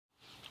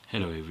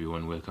Hello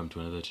everyone, welcome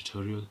to another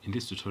tutorial. In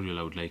this tutorial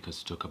I would like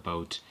us to talk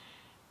about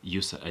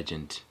user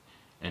agent.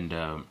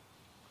 And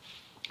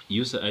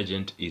user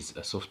agent is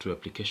a software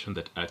application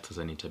that acts as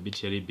an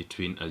intermediary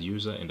between a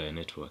user and a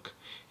network.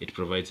 It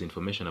provides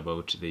information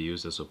about the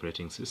user's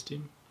operating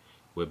system,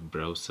 web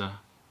browser,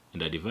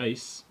 and a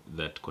device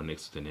that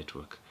connects to the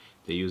network.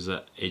 The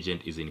user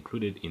agent is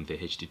included in the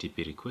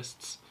HTTP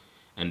requests,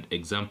 and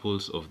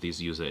examples of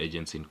these user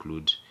agents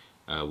include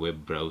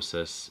web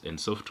browsers and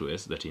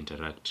softwares that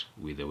interact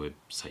with the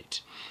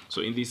website.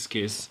 So in this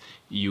case,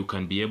 you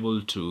can be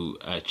able to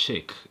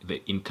check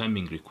the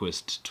incoming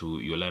request to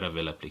your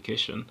Laravel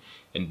application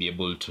and be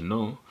able to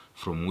know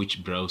from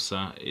which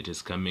browser it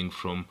is coming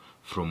from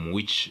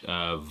which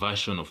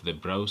version of the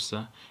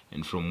browser,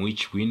 and from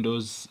which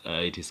Windows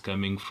it is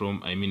coming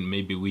from. I mean,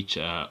 maybe which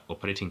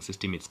operating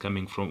system it's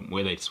coming from,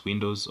 whether it's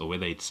Windows or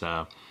whether it's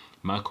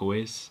Mac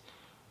OS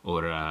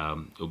or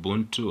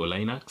Ubuntu or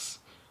Linux.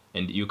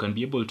 And you can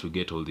be able to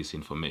get all this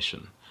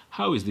information.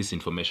 How is this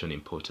information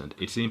important?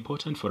 It's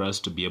important for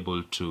us to be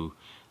able to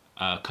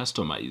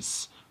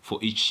customize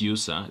for each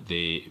user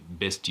the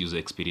best user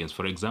experience.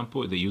 For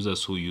example, the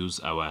users who use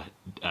our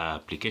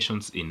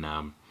applications in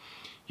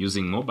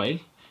using mobile,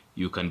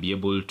 you can be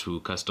able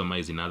to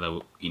customize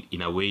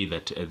in a way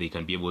that they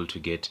can be able to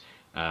get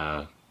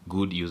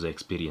good user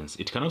experience.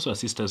 It can also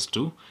assist us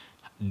to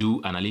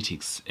do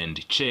analytics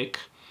and check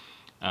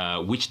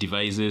which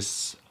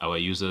devices our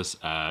users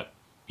are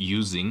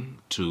using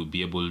to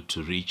be able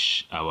to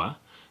reach our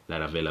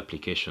Laravel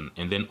application.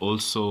 And then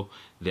also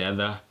the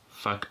other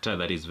factor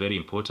that is very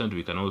important,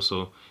 we can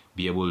also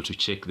be able to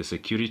check the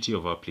security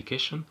of our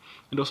application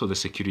and also the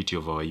security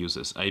of our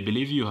users. I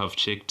believe you have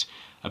checked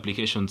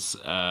applications,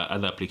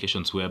 other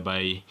applications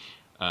whereby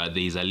there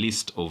is a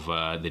list of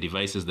the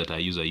devices that our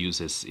user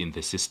uses in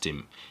the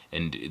system,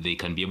 and they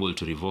can be able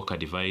to revoke a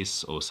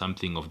device or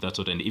something of that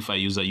sort. And if a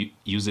user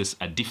uses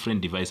a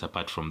different device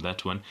apart from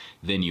that one,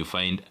 then you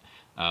find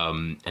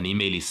an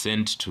email is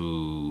sent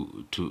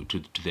to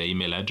their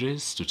email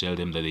address to tell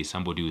them that there is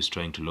somebody who is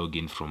trying to log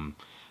in from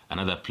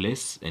another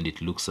place, and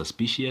it looks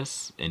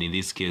suspicious. And in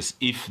this case,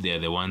 if they are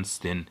the ones,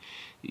 then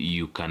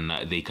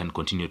they can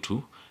continue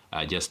to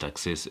just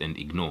access and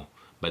ignore.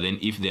 But then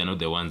if they are not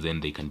the ones, then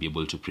they can be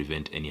able to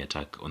prevent any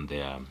attack on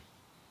their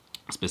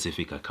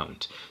specific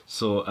account.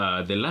 So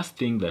the last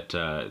thing that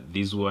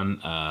this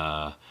one,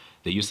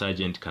 the user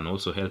agent, can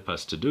also help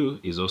us to do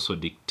is also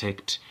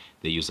detect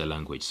the user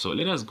language. So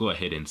let us go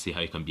ahead and see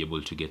how you can be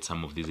able to get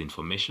some of this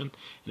information.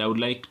 And I would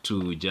like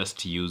to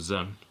just use,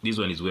 this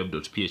one is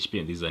web.php,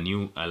 and this is a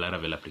new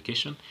Laravel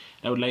application.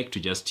 I would like to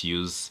just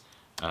use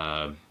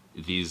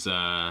this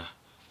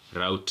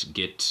route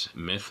get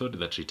method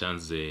that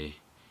returns the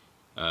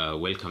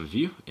welcome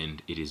view,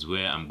 and it is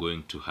where I'm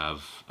going to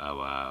have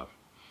our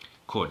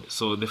code.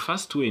 So the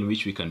first way in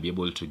which we can be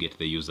able to get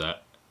the user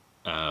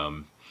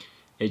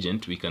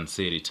agent, we can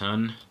say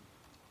return,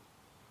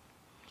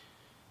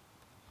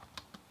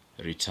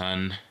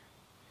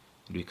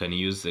 we can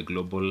use the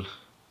global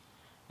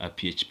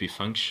PHP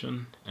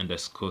function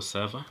underscore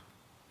server,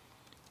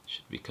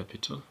 should be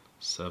capital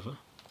server,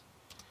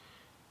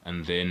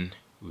 and then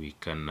we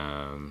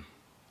can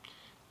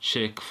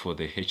check for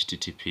the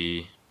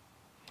HTTP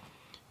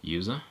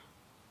user,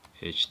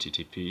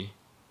 HTTP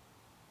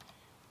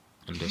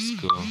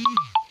underscore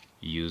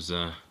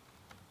user,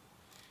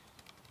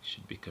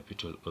 should be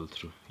capital all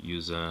through,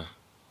 user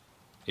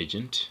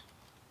agent,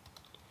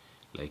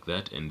 like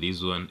that. And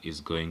this one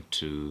is going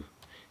to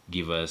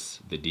give us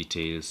the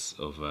details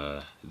of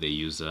the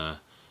user,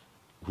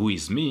 who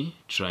is me,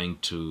 trying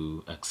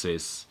to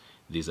access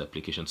this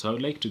application. So I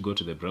would like to go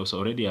to the browser.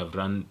 Already I've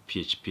run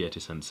PHP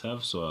artisan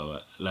serve, so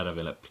our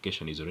Laravel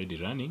application is already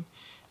running.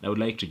 I would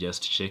like to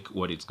just check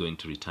what it's going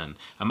to return.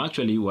 I'm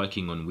actually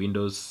working on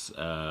Windows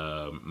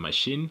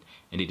machine,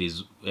 and it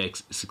is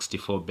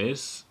 64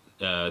 base,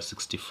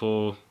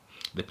 64,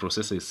 the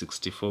processor is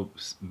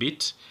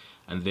 64-bit,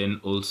 and then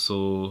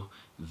also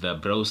the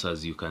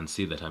browsers you can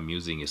see that I'm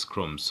using is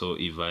Chrome. So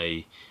if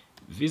I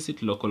visit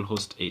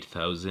localhost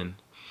 8000,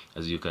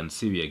 as you can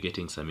see, we are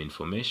getting some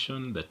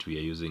information that we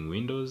are using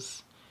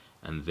Windows,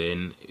 and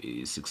then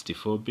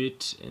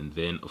 64-bit, and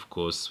then of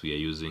course we are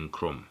using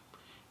Chrome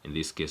in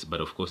this case,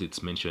 but of course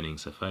it's mentioning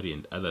Safari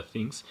and other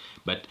things.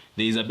 But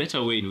there is a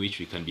better way in which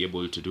we can be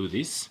able to do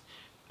this,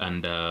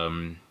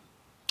 and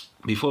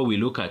before we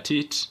look at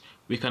it,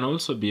 we can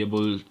also be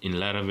able in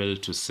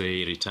Laravel to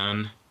say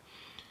return.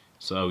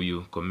 So how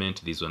you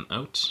comment this one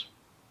out,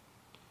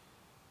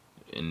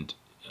 and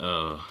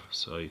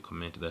so you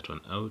comment that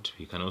one out.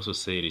 We can also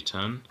say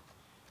return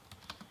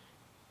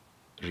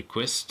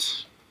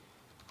request,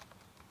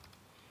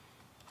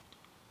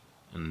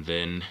 and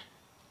then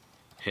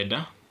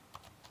header.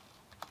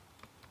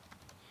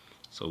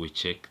 So we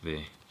check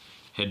the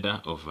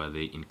header of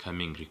the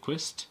incoming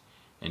request,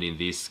 and in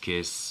this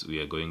case we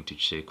are going to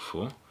check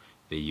for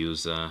the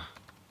user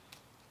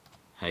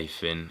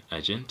hyphen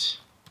agent,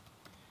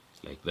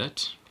 like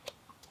that.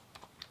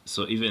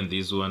 So even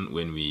this one,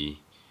 when we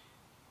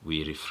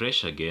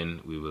refresh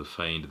again, we will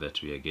find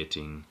that we are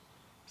getting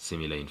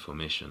similar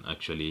information,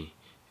 actually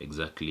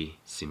exactly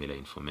similar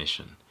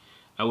information.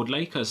 I would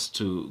like us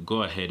to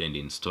go ahead and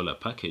install a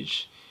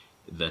package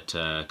that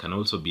can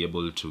also be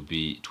able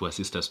to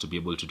assist us to be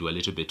able to do a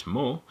little bit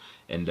more.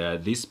 And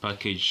this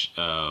package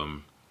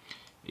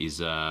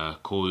is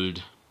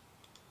called,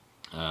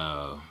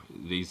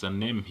 there's a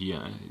name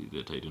here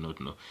that I do not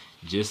know,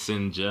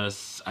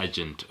 JSON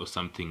agent or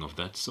something of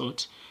that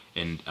sort.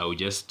 And I'll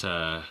just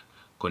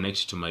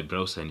connect to my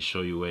browser and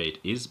show you where it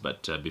is.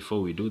 But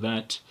before we do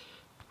that,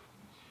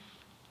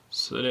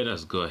 so let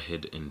us go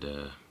ahead and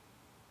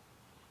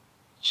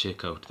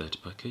check out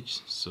that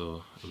package.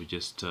 So we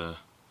just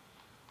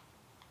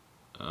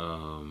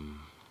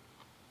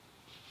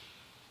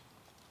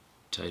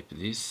type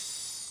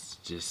this,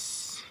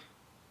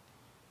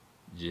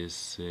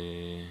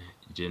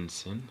 Jensen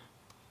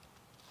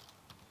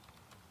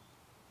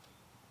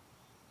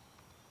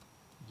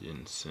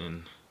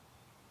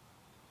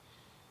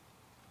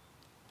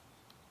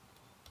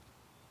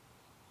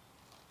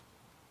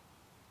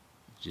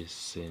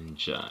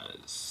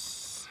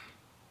jazz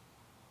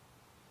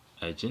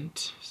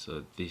agent.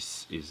 So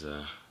this is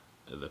the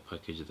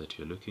package that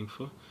you're looking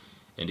for,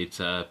 and it's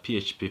a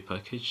PHP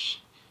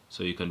package,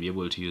 so you can be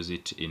able to use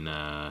it in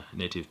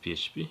native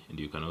PHP, and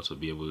you can also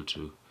be able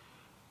to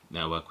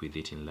now work with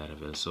it in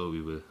Laravel. So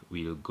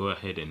we'll go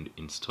ahead and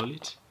install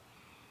it.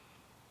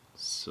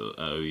 So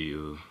I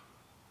will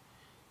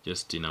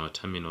just in our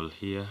terminal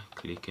here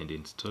click and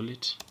install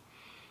it,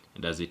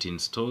 and as it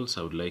installs,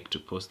 I would like to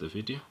pause the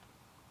video.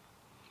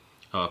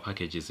 Our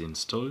package is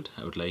installed.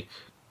 I would like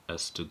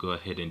us to go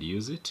ahead and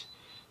use it.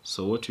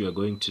 So what we are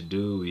going to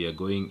do, we are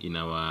going in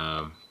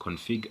our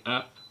config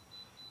app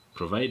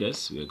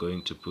providers, we are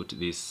going to put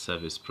this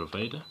service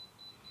provider.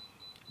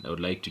 I would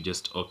like to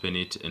just open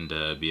it and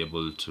be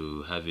able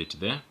to have it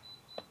there.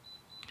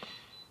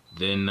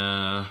 Then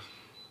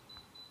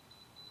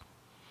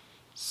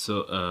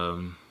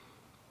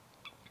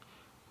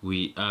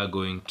we are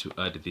going to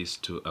add this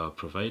to our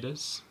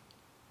providers,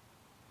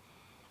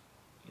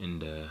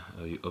 and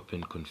we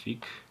open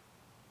config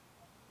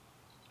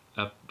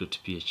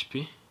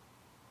app.php.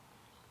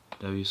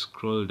 Now we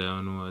scroll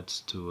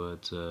downwards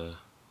towards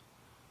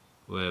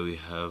where we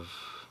have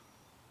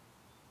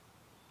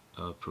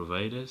our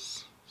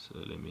providers. So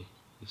let me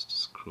just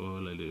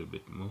scroll a little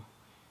bit more.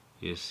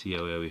 Yes,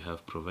 here where we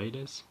have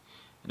providers.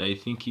 And I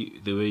think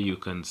the way you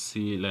can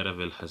see,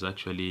 Laravel has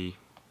actually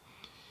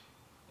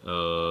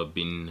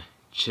been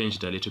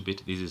changed a little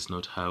bit. This is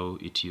not how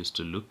it used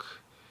to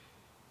look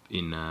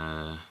in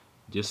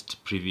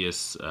just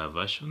previous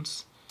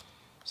versions.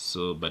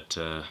 So but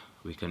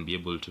we can be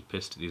able to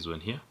paste this one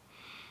here,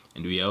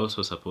 and we are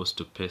also supposed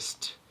to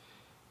paste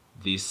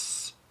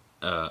this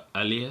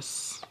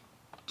alias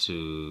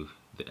to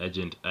the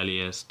agent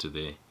alias to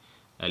the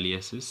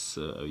aliases.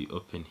 So we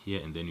open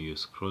here and then you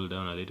scroll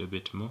down a little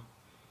bit more,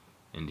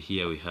 and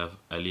here we have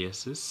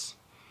aliases,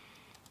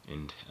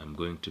 and I'm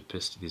going to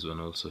paste this one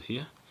also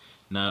here.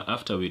 Now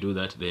after we do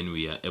that, then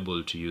we are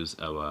able to use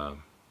our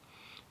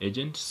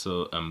agent.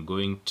 So I'm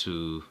going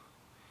to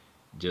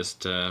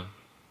just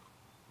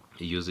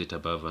use it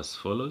above as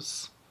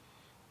follows.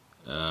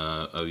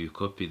 I will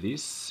copy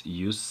this,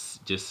 use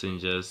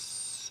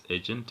JSON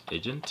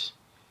agent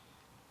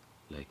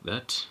like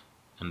that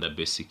under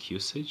basic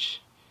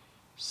usage.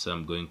 So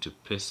I'm going to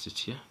paste it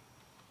here,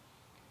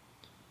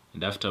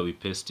 and after we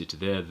paste it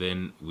there,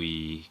 then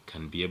we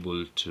can be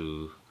able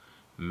to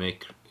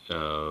make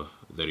the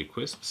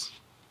requests.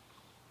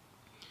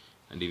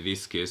 And in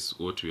this case,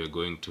 what we are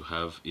going to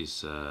have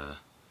is to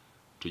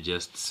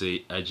just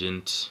say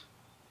agent.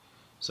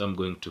 So I'm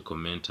going to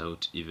comment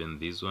out even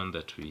this one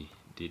that we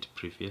did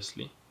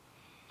previously.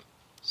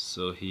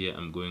 So here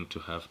I'm going to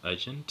have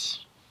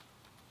agent.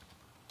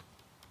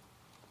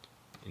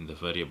 In the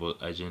variable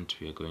agent,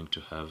 we are going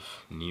to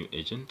have new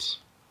agent.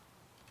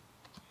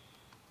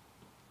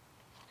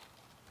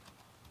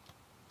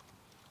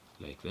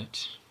 Like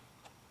that.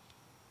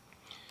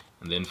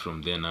 And then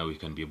from there, now we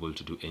can be able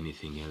to do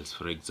anything else.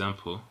 For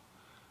example,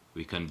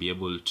 we can be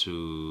able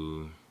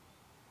to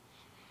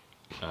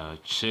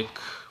check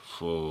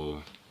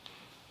for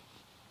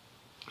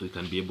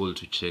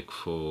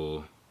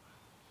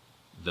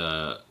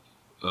the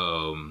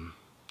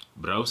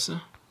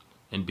browser.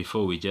 And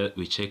before we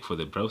check for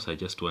the browser, I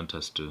just want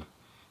us to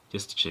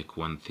just check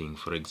one thing.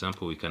 For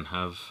example, we can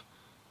have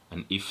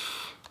an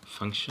if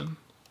function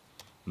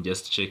and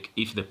just check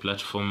if the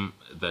platform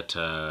that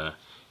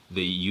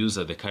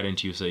the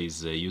current user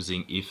is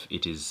using, if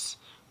it is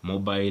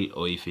mobile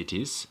or if it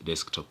is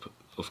desktop.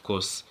 Of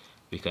course,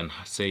 we can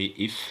say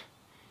if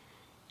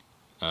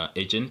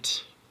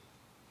agent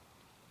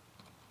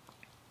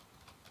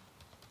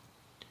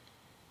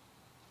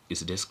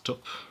is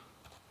desktop,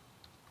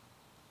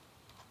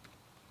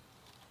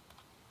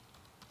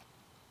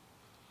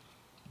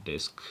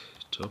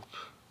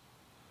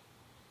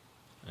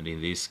 and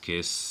in this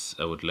case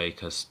I would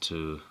like us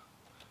to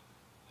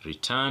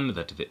return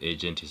that the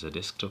agent is a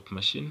desktop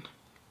machine.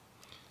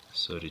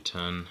 So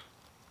return,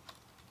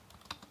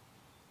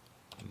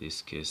 in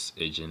this case,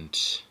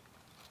 agent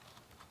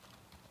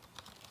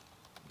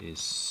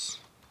is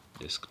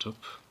desktop,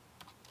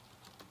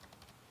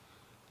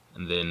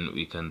 and then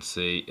we can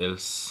say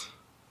else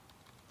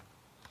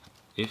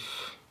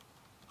if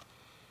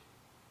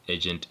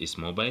agent is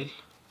mobile,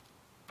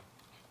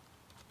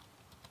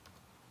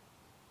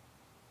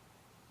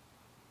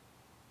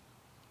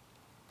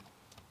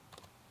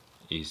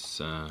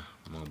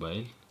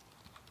 mobile.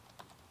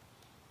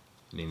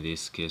 And in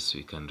this case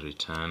we can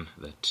return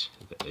that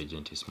the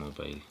agent is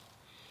mobile,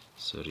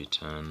 so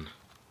return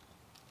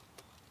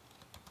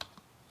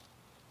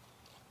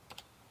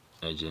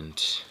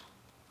agent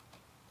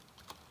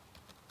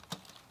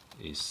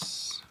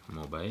is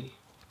mobile.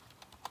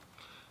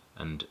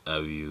 And I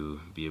will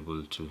be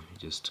able to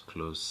just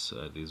close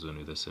this one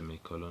with a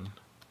semicolon,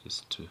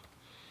 just to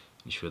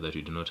ensure that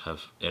we do not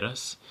have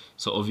errors.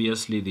 So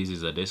obviously this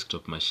is a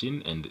desktop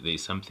machine and there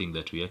is something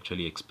that we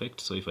actually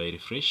expect. So if I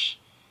refresh,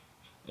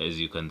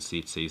 as you can see,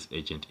 it says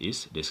agent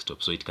is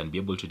desktop, so it can be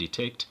able to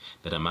detect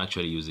that I'm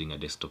actually using a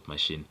desktop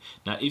machine.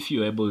 Now if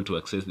you're able to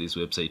access this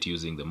website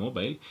using the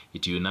mobile,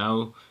 it will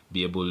now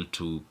be able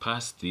to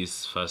pass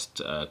this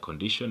first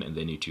condition, and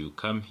then it will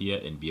come here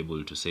and be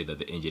able to say that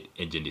the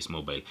agent is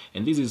mobile.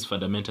 And this is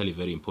fundamentally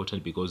very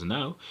important, because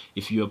now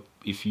if you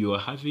are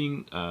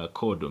having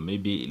code or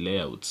maybe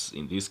layouts,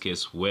 in this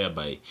case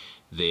whereby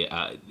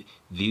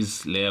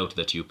this layout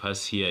that you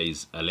pass here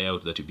is a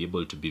layout that will be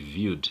able to be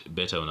viewed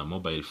better on a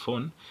mobile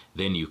phone,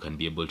 then you can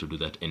be able to do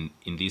that. And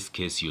in this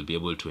case you'll be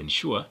able to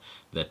ensure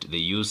that the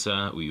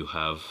user will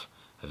have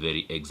a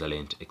very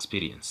excellent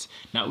experience.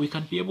 Now we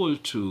can be able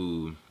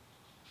to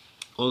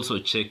also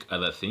check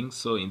other things.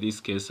 So in this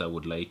case I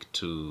would like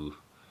to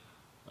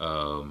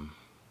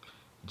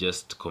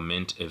just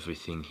comment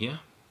everything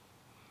here.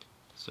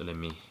 So let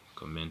me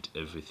comment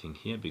everything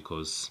here,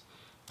 because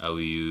I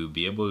will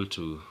be able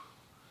to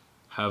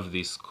have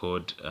this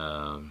code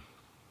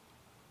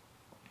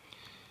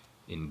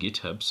in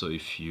GitHub. So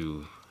if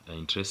you are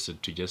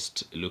interested to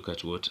just look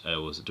at what I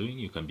was doing,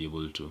 you can be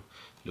able to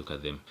look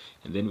at them.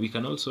 And then we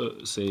can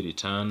also say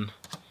return,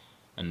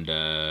 and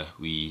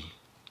we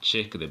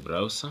check the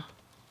browser.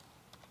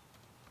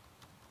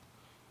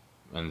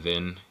 And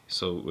then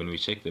so when we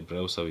check the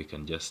browser, we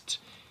can just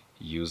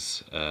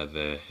use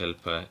the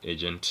helper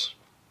agent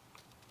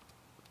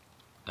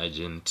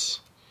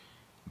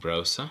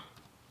browser,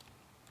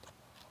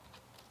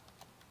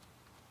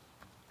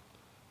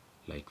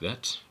 like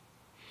that.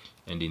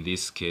 And in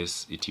this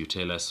case it will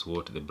tell us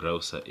what the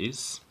browser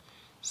is.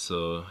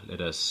 So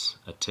let us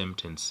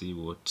attempt and see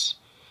what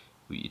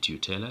it will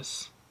tell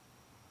us.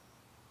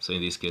 So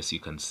in this case you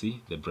can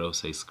see the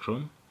browser is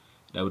Chrome.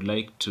 I would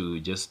like to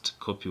just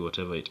copy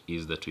whatever it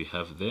is that we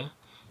have there,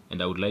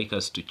 and I would like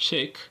us to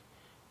check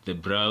the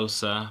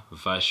browser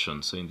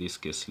version. So in this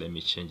case let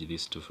me change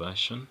this to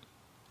version,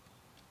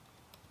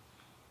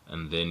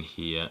 and then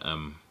here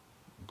I'm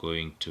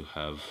going to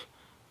have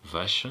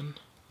version,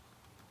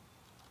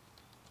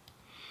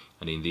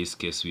 and in this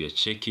case we are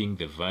checking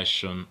the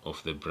version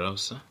of the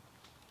browser.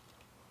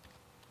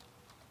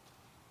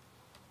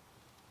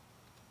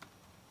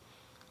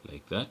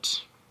 Like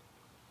that.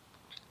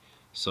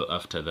 So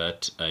after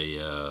that I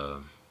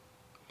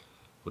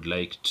would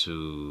like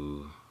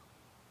to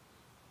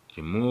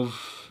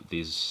remove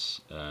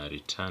this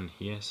return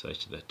here,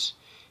 such that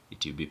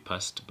it will be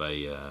passed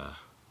by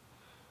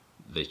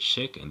the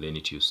check, and then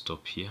it will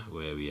stop here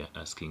where we are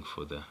asking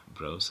for the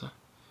browser.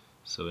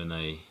 So when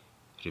I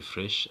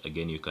refresh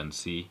again, you can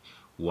see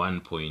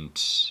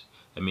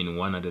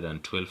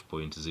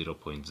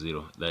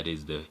 112.0.0. that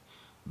is the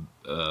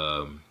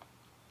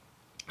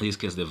in this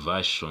case the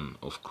version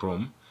of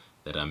Chrome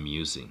that I'm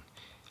using.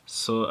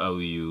 So I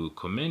will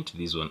comment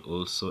this one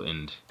also,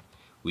 and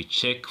we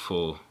check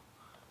for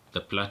the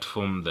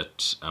platform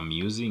that I'm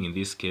using. In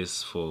this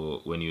case,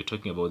 for when you're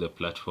talking about the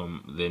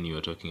platform, then you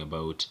are talking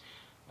about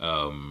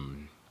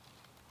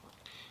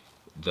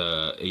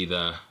the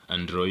either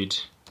Android,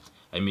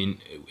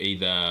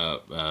 either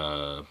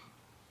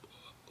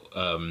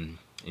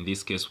in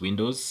this case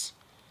Windows,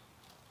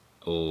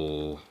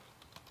 or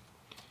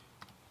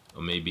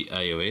maybe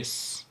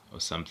iOS or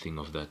something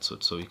of that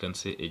sort. So we can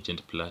say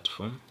agent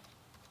platform,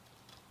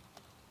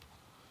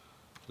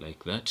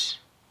 like that,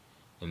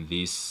 and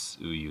this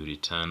will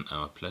return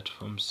our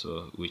platform.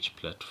 So which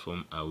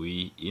platform are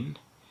we in?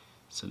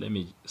 So let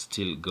me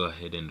still go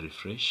ahead and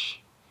refresh,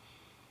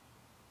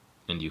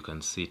 and you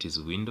can see it is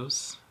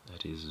Windows.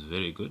 That is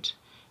very good.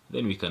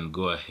 Then we can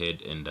go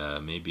ahead and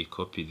maybe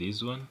copy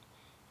this one,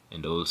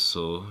 and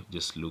also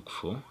just look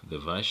for the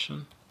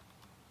version.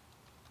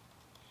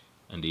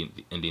 And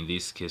in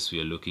this case we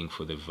are looking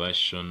for the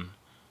version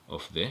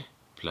of the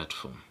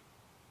platform.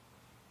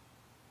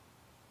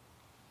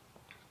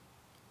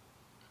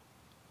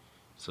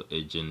 So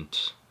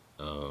agent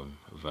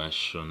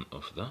version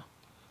of the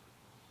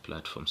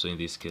platform. So in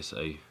this case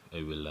I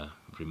will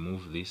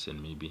remove this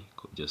and maybe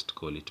just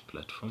call it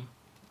platform.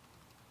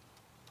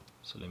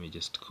 So let me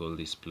just call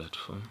this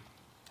platform,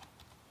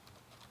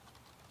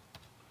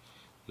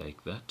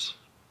 like that.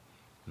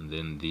 And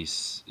then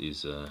this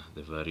is the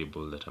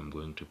variable that I'm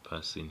going to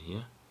pass in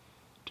here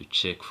to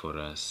check for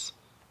us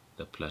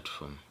the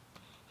platform.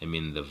 I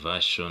mean the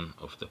version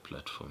of the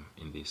platform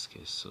in this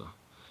case. So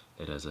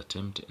let us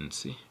attempt and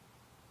see.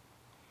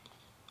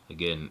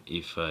 Again,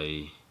 if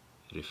I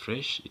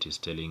refresh, it is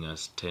telling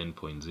us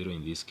 10.0,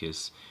 in this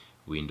case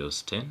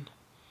Windows 10,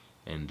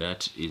 and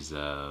that is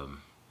I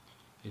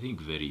think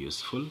very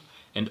useful.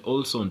 And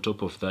also on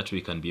top of that,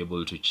 we can be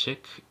able to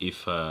check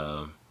if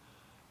an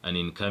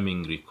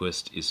incoming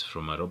request is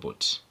from a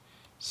robot.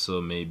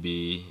 So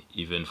maybe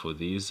even for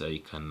this I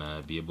can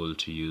be able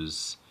to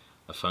use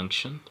a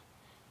function.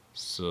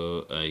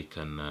 So I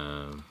can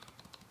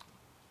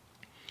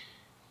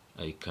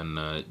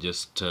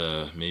just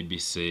maybe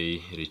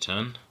say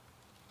return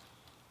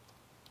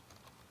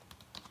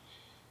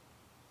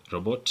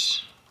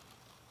robot,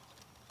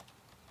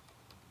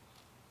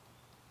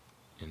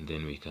 and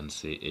then we can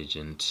say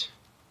agent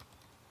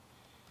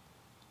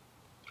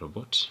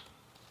robot.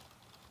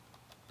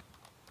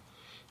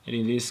 And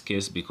in this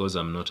case, because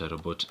I'm not a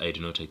robot, I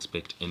do not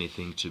expect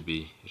anything to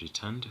be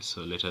returned.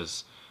 So let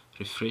us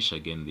refresh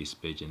again this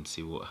page and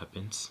see what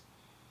happens.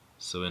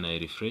 So when I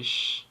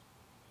refresh,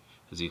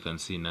 as you can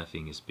see,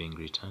 nothing is being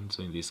returned.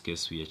 So in this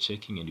case, we are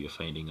checking and we are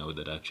finding out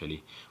that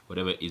actually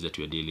whatever it is that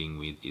we are dealing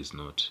with is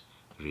not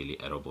really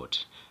a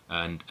robot.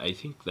 And I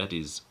think that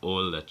is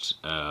all that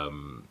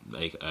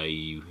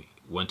I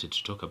wanted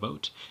to talk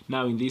about.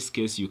 Now in this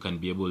case, you can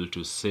be able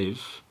to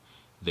save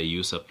the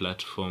user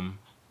platform,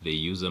 the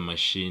user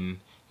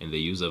machine, and the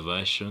user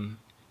version.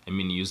 I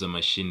mean user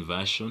machine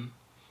version,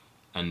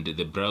 and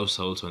the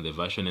browser also on the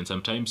version. And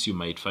sometimes you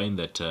might find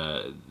that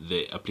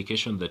the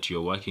application that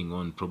you're working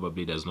on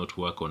probably does not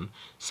work on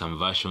some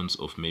versions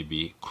of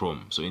maybe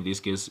Chrome. So in this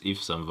case,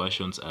 if some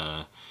versions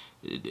are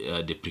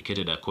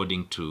deprecated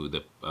according to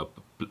the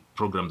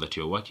program that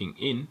you're working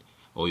in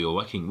or you're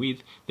working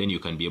with, then you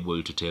can be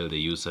able to tell the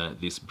user,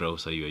 this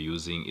browser you are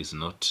using is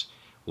not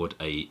what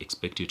I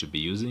expect you to be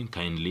using,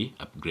 kindly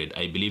upgrade.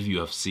 I believe you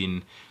have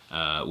seen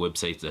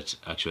websites that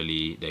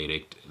actually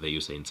direct the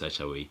user in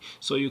such a way.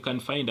 So you can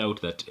find out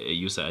that a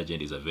user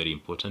agent is a very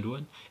important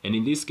one. And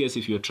in this case,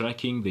 if you're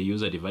tracking the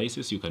user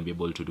devices, you can be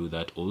able to do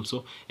that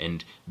also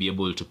and be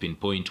able to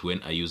pinpoint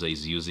when a user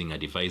is using a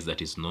device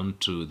that is known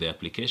to the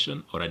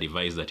application or a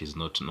device that is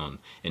not known.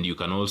 And you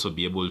can also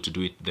be able to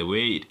do it the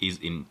way it is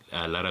in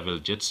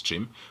Laravel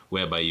Jetstream,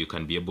 whereby you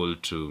can be able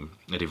to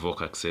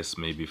revoke access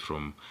maybe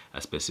from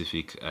a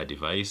specific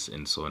device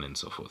and so on and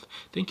so forth.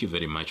 Thank you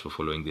very much for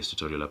following this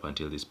tutorial up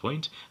until this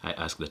point. I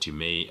ask that you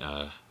may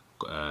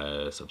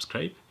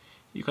subscribe.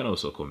 You can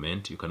also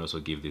comment. You can also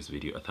give this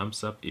video a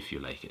thumbs up if you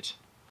like it.